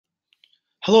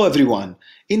Hello everyone.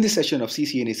 In this session of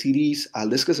CCNA series, I'll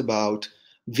discuss about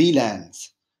VLANs.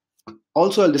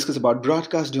 Also, I'll discuss about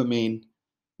broadcast domain,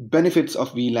 benefits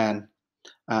of VLAN,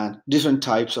 and different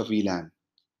types of VLAN.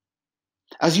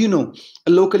 As you know,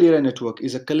 a local area network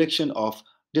is a collection of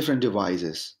different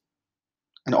devices,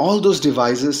 and all those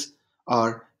devices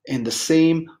are in the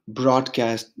same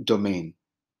broadcast domain.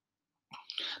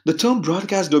 The term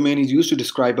broadcast domain is used to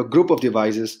describe a group of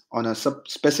devices on a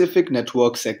specific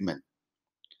network segment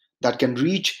that can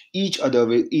reach each other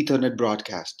with Ethernet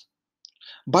broadcast.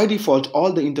 By default,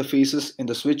 all the interfaces in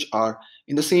the switch are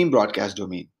in the same broadcast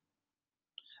domain.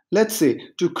 Let's say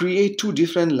to create two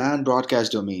different LAN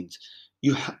broadcast domains,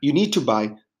 you need to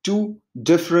buy two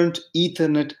different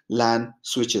Ethernet LAN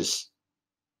switches,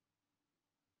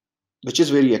 which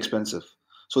is very expensive.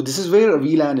 So this is where a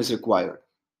VLAN is required.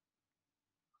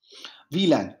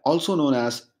 VLAN, also known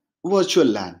as virtual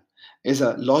LAN, is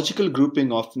a logical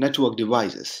grouping of network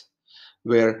devices,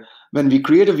 where when we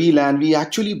create a VLAN, we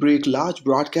actually break large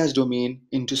broadcast domain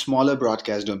into smaller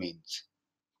broadcast domains.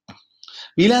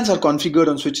 VLANs are configured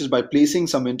on switches by placing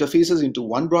some interfaces into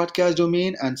one broadcast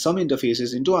domain and some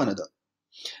interfaces into another.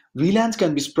 VLANs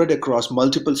can be spread across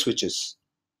multiple switches.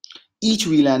 Each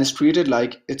VLAN is treated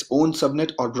like its own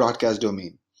subnet or broadcast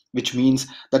domain, which means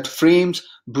that frames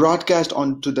broadcast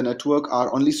onto the network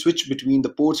are only switched between the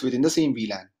ports within the same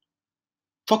VLAN.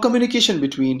 For communication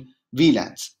between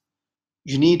VLANs,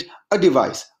 you need a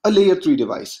device, a layer 3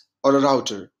 device, or a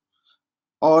router,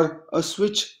 or a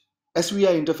switch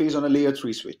SVI interface on a layer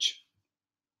 3 switch.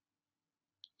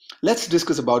 Let's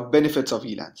discuss about benefits of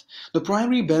VLANs. The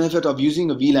primary benefit of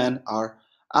using a VLAN are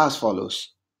as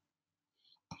follows.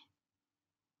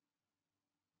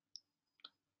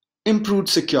 Improved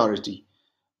security.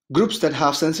 Groups that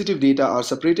have sensitive data are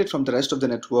separated from the rest of the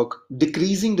network,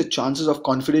 decreasing the chances of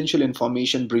confidential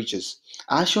information breaches.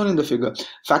 As shown in the figure,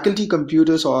 faculty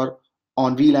computers are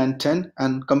on VLAN 10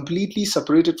 and completely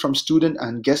separated from student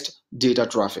and guest data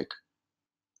traffic.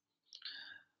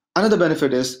 Another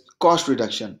benefit is cost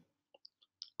reduction.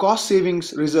 Cost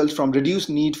savings result from reduced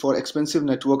need for expensive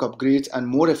network upgrades and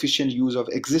more efficient use of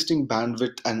existing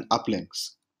bandwidth and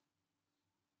uplinks.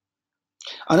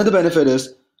 Another benefit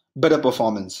is better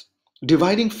performance.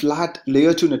 Dividing flat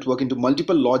layer 2 network into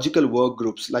multiple logical work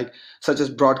groups such as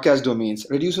broadcast domains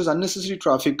reduces unnecessary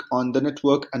traffic on the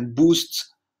network and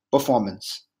boosts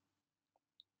performance.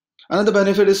 Another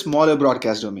benefit is smaller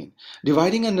broadcast domain.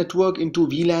 Dividing a network into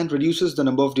VLAN reduces the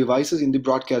number of devices in the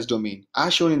broadcast domain.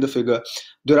 As shown in the figure,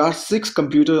 there are 6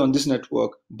 computers on this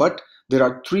network, but there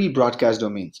are 3 broadcast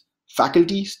domains: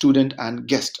 faculty, student, and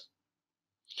guest.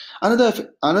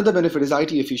 Another benefit is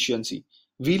IT efficiency.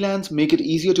 VLANs make it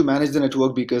easier to manage the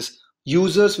network because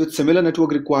users with similar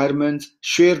network requirements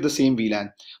share the same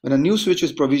VLAN. When a new switch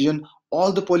is provisioned,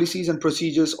 all the policies and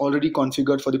procedures already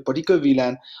configured for the particular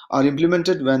VLAN are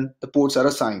implemented when the ports are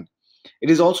assigned.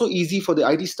 It is also easy for the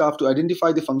IT staff to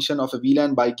identify the function of a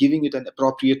VLAN by giving it an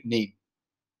appropriate name.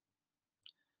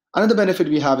 Another benefit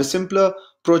we have is simpler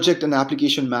project and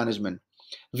application management.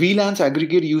 VLANs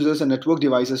aggregate users and network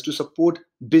devices to support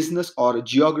business or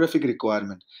geographic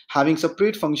requirement. Having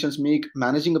separate functions make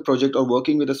managing a project or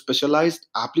working with a specialized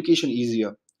application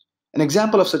easier. An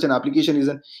example of such an application is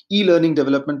an e-learning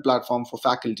development platform for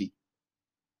faculty.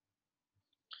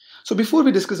 So before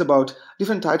we discuss about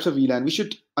different types of VLAN, we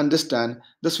should understand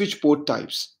the switch port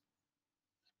types.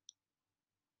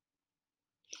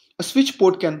 A switch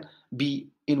port can be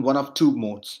in one of two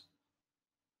modes: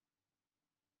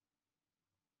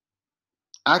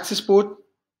 access port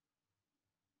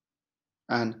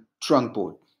and trunk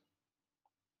port.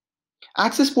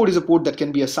 Access port is a port that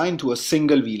can be assigned to a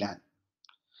single VLAN.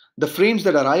 The frames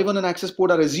that arrive on an access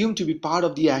port are assumed to be part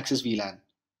of the access VLAN.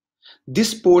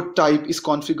 This port type is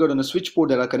configured on a switch port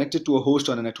that are connected to a host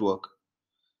on a network.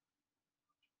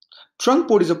 Trunk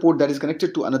port is a port that is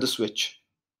connected to another switch.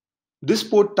 This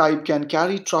port type can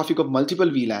carry traffic of multiple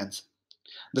VLANs,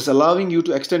 thus allowing you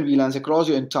to extend VLANs across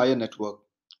your entire network.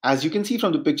 As you can see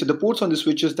from the picture, the ports on the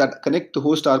switches that connect the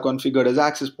host are configured as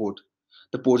access port.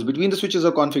 The ports between the switches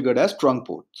are configured as trunk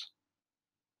ports.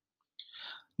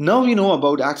 Now we know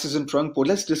about access and trunk port,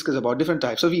 let's discuss about different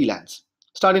types of VLANs,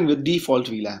 starting with default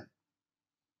VLAN.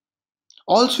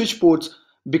 All switch ports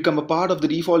become a part of the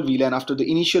default VLAN after the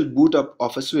initial boot up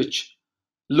of a switch,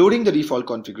 loading the default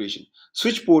configuration.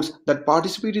 Switch ports that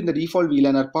participate in the default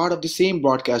VLAN are part of the same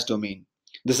broadcast domain.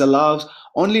 This allows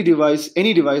any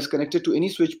device connected to any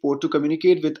switch port to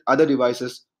communicate with other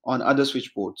devices on other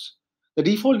switch ports. The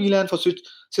default VLAN for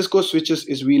Cisco switches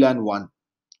is VLAN 1.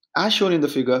 As shown in the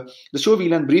figure, the show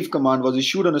VLAN brief command was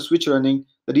issued on a switch running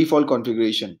the default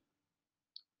configuration.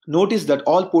 Notice that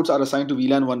all ports are assigned to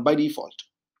VLAN 1 by default.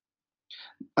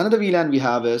 Another VLAN we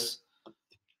have is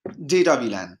data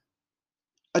VLAN.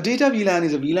 A data VLAN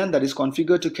is a VLAN that is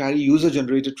configured to carry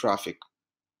user-generated traffic.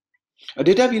 A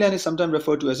data VLAN is sometimes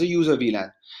referred to as a user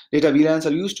VLAN. Data VLANs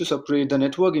are used to separate the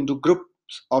network into groups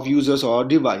of users or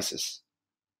devices.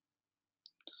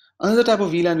 Another type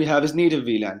of VLAN we have is native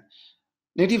VLAN.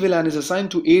 Native VLAN is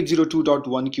assigned to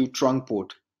 802.1q trunk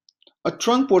port. A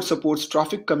trunk port supports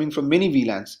traffic coming from many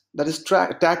VLANs, that is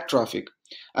tagged traffic,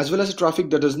 as well as traffic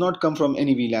that does not come from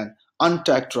any VLAN,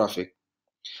 untagged traffic.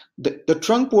 The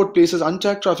trunk port places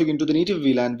untagged traffic into the native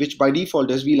VLAN, which by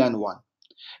default is VLAN 1.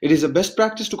 It is a best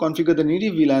practice to configure the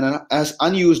native VLAN as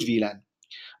unused VLAN,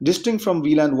 distinct from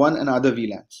VLAN 1 and other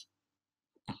VLANs.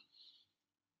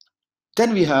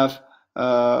 Then we have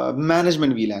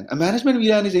management VLAN. A management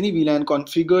VLAN is any VLAN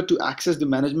configured to access the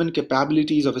management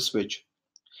capabilities of a switch.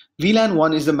 VLAN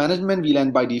 1 is the management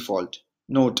VLAN by default.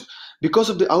 Note, because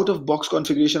of the out-of-box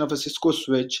configuration of a Cisco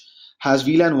switch has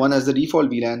VLAN 1 as the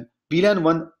default VLAN, VLAN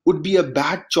 1 would be a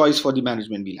bad choice for the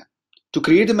management VLAN. To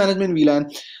create the management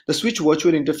VLAN, the switch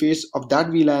virtual interface of that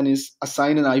VLAN is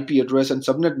assigned an IP address and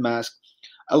subnet mask,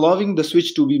 allowing the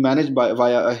switch to be managed via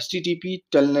a HTTP,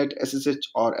 Telnet, SSH,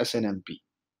 or SNMP.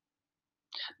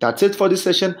 That's it for this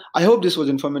session. I hope this was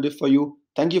informative for you.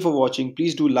 Thank you for watching.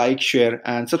 Please do like, share,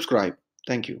 and subscribe.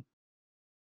 Thank you.